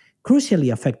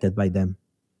crucially affected by them.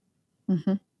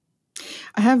 Mhm.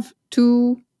 I have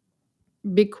two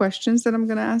big questions that I'm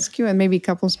going to ask you, and maybe a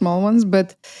couple small ones.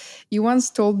 But you once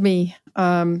told me,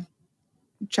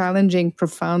 challenging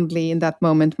profoundly in that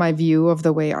moment my view of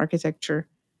the way architecture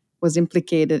was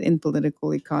implicated in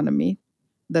political economy,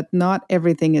 that not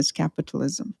everything is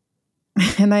capitalism.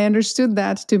 And I understood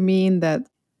that to mean that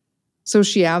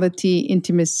sociality,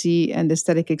 intimacy, and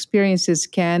aesthetic experiences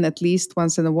can, at least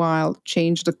once in a while,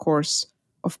 change the course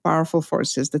of powerful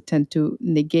forces that tend to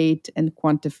negate and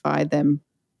quantify them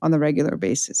on a regular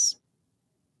basis.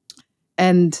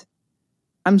 And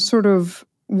I'm sort of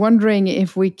wondering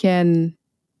if we can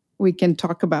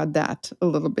talk about that a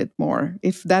little bit more.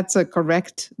 If that's a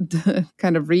correct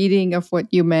kind of reading of what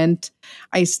you meant.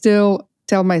 I still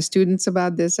tell my students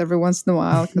about this every once in a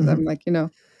while because I'm like,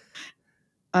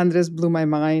 Andres blew my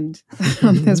mind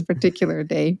on this particular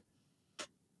day.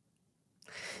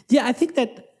 Yeah, I think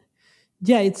that,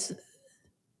 yeah, it's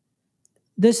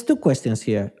there's two questions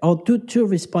here, or two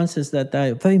responses that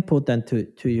are very important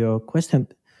to your question.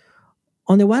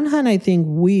 On the one hand, I think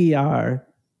we are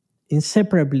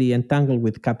inseparably entangled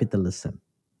with capitalism.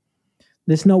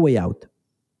 There's no way out.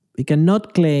 We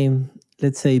cannot claim,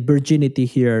 let's say, virginity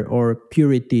here or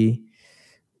purity.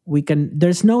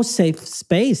 There's no safe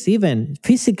space, even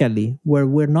physically, where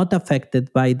we're not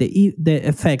affected by the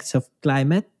effects of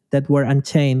climate that were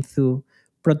unchained through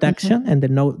Mhm, production, and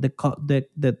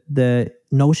the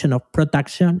notion of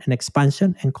production and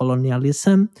expansion and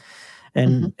colonialism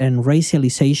mhm, and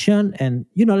racialization, and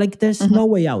like there's mhm. no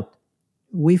way out.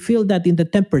 We feel that in the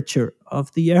temperature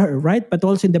of the air, right? But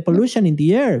also in the Yep. pollution in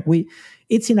the air.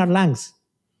 It's in our lungs.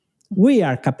 We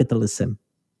are capitalism.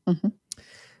 Mhm,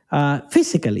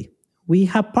 Physically, we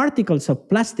have particles of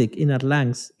plastic in our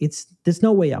lungs. There's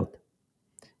no way out.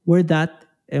 We're that,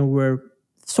 and we're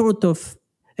sort of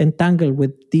entangled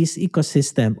with this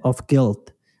ecosystem of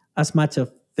guilt, as much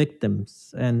of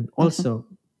victims, and mhm, also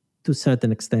to a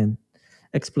certain extent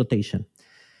exploitation.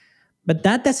 But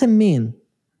that doesn't mean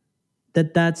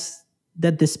that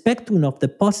the spectrum of the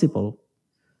possible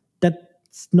does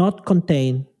not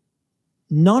contain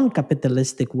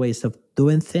non-capitalistic ways of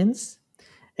doing things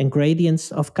and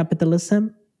gradients of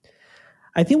capitalism.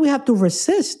 I think we have to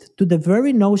resist to the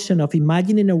very notion of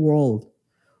imagining a world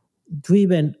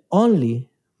driven only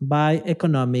by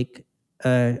economic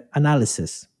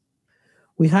analysis.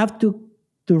 We have to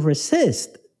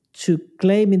resist to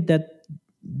claiming that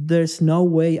there's no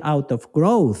way out of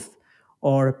growth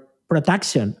or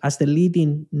production as the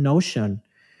leading notion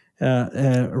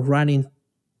running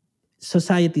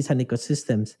societies and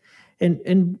ecosystems.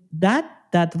 And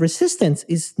that resistance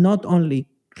is not only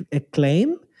a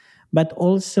claim, but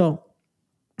also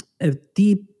a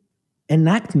deep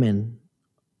enactment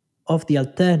of the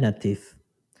alternative.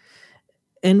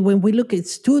 And when we look at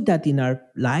that in our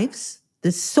lives,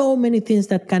 there's so many things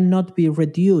that cannot be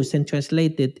reduced and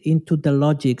translated into the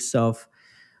logics uh,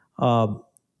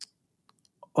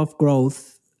 of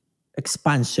growth,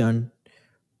 expansion,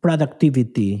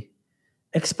 productivity,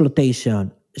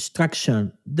 exploitation,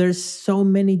 extraction. There's so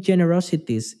many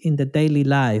generosities in the daily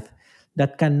life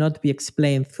that cannot be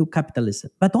explained through capitalism.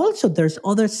 But also there's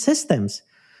other systems.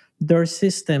 There are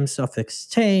systems of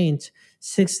exchange,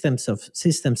 systems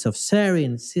of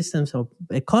sharing, systems of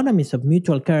economies of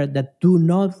mutual care that do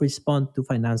not respond to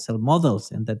financial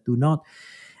models, and that do not.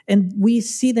 And we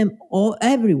see them all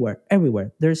everywhere,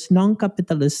 everywhere. There's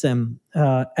non-capitalism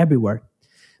everywhere.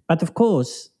 But of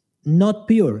course, not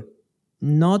pure,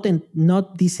 not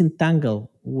disentangled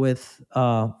with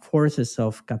forces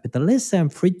of capitalism,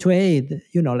 free trade,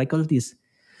 like all this.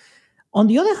 On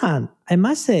the other hand, I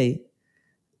must say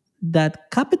that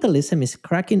capitalism is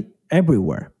cracking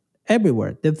everywhere,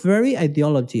 everywhere. The very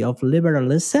ideology of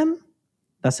liberalism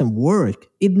doesn't work.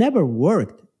 It never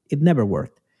worked. It never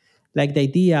worked. Like the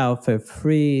idea of a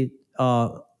free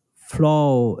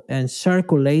flow and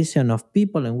circulation of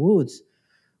people and goods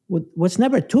was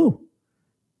never true.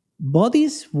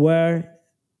 Bodies were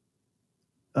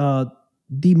uh,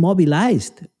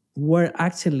 demobilized, were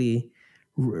actually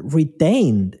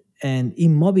retained and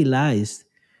immobilized.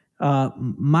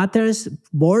 Matters,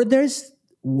 borders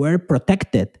were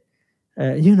protected.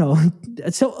 You know,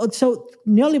 so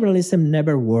neoliberalism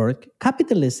never worked.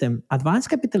 Capitalism, advanced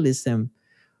capitalism,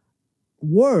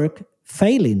 work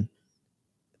failing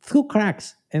through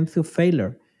cracks and through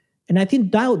failure. And I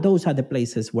think those are the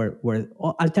places where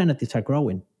alternatives are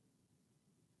growing.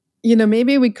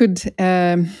 Maybe we could,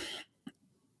 and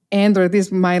or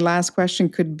this my last question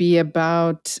could be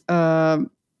about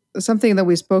something that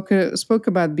we spoke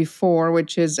about before,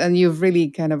 which is, and you've really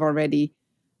kind of already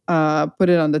put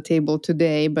it on the table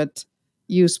today, but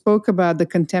you spoke about the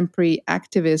contemporary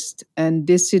activist and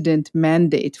dissident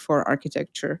mandate for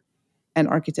architecture and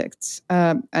architects.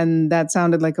 And that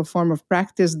sounded like a form of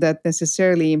practice that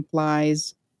necessarily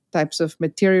implies types of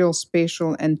material,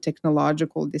 spatial, and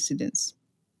technological dissidence.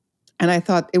 And I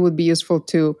thought it would be useful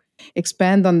to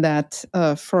expand on that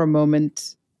for a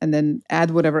moment and then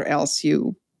add whatever else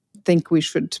you think we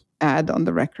should add on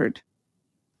the record.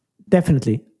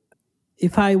 Definitely.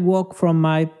 If I walk from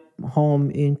my home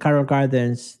in Carroll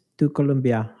Gardens to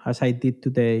Columbia, as I did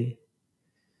today,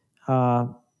 uh,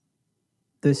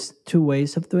 there's two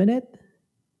ways of doing it.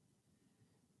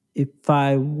 If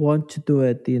I want to do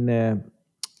it in a,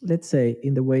 let's say,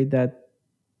 in the way that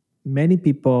many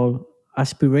people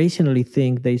aspirationally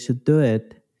think they should do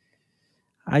it,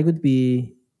 I would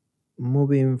be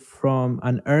moving from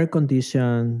an air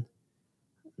conditioned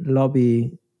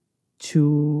lobby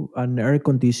to an air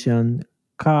conditioned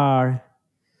car.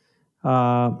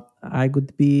 I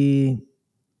would be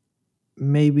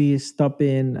maybe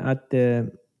stopping at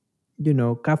the,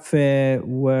 cafe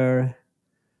where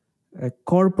a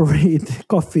corporate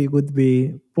coffee would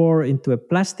be poured into a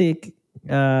plastic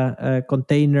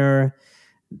container,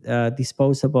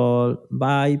 disposable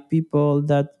by people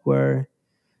that were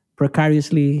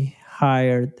precariously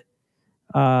hired.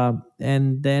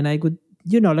 And then I would,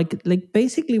 like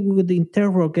basically we would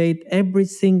interrogate every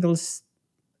single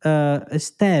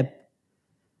step,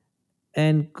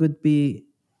 and could be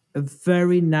a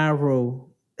very narrow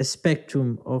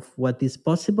spectrum of what is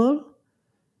possible,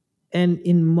 and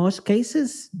in most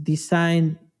cases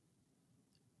design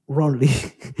wrongly.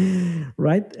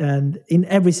 Right? And in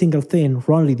every single thing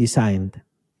wrongly designed.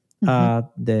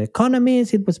 Mm-hmm. The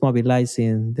economies it was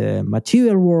mobilizing, the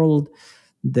material world,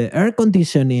 the air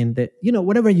conditioning, the,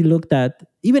 whatever you looked at,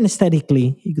 even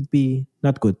aesthetically it could be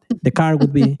not good. The car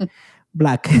would be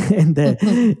black and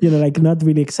like not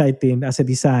really exciting as a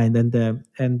design, and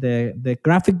the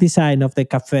graphic design of the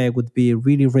cafe would be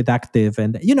really reductive,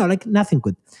 and like nothing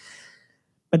good.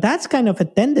 But that's kind of a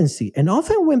tendency. And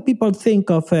often when people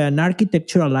think of an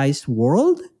architecturalized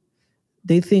world,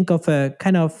 they think of a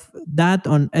kind of that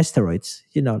on steroids,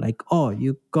 like, oh,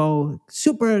 you go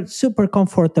super, super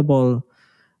comfortable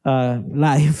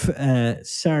life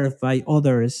served by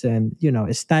others, and,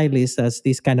 stylists as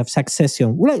this kind of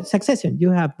succession. Right, succession,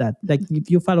 you have that. Like if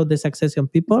you follow the succession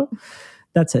people,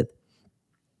 that's it.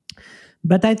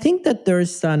 But I think that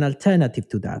there's an alternative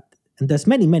to that. And there's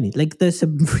many, many. Like there's a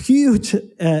huge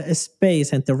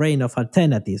space and terrain of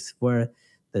alternatives where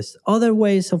there's other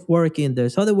ways of working,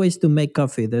 there's other ways to make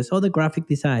coffee, there's other graphic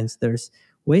designs, there's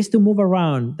ways to move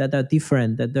around that are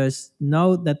different, that there's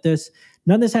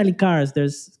not necessarily cars,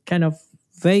 there's kind of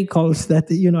vehicles that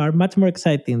are much more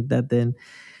exciting that then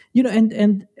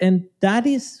and that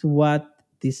is what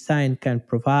design can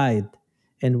provide,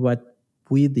 and what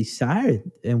we desire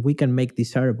and we can make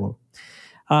desirable.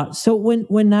 So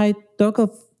when I talk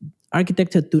of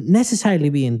architecture to necessarily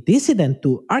being dissident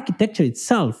to architecture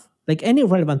itself, like any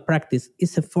relevant practice,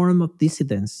 is a form of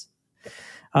dissidence,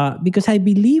 because I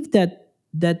believe that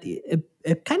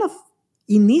a kind of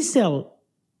initial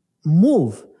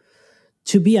move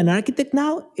to be an architect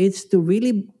now is to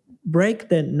really break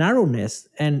the narrowness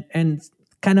and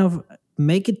kind of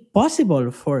make it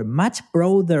possible for a much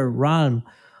broader realm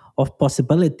of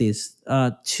possibilities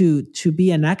to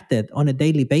be enacted on a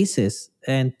daily basis,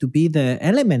 and to be the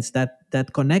elements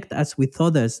that connect us with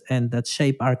others and that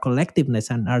shape our collectiveness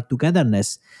and our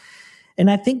togetherness.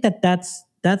 And I think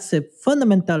that's a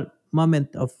fundamental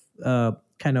moment of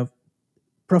kind of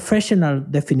professional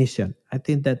definition. I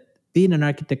think that being an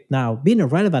architect now, being a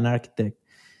relevant architect,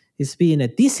 is being a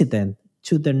dissident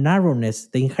to the narrowness,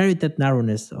 the inherited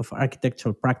narrowness of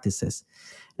architectural practices.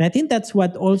 And I think that's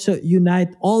what also unite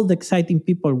all the exciting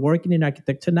people working in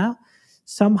architecture now.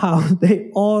 Somehow they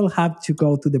all have to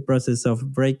go through the process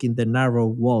of breaking the narrow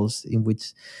walls in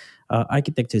which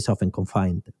architecture is often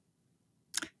confined.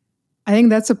 I think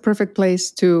that's a perfect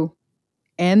place to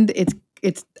end.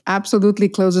 It absolutely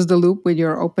closes the loop with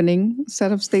your opening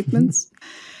set of statements.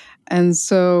 And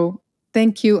so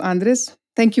thank you, Andres.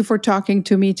 Thank you for talking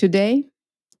to me today.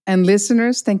 And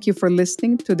listeners, thank you for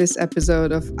listening to this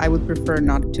episode of I Would Prefer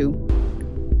Not To.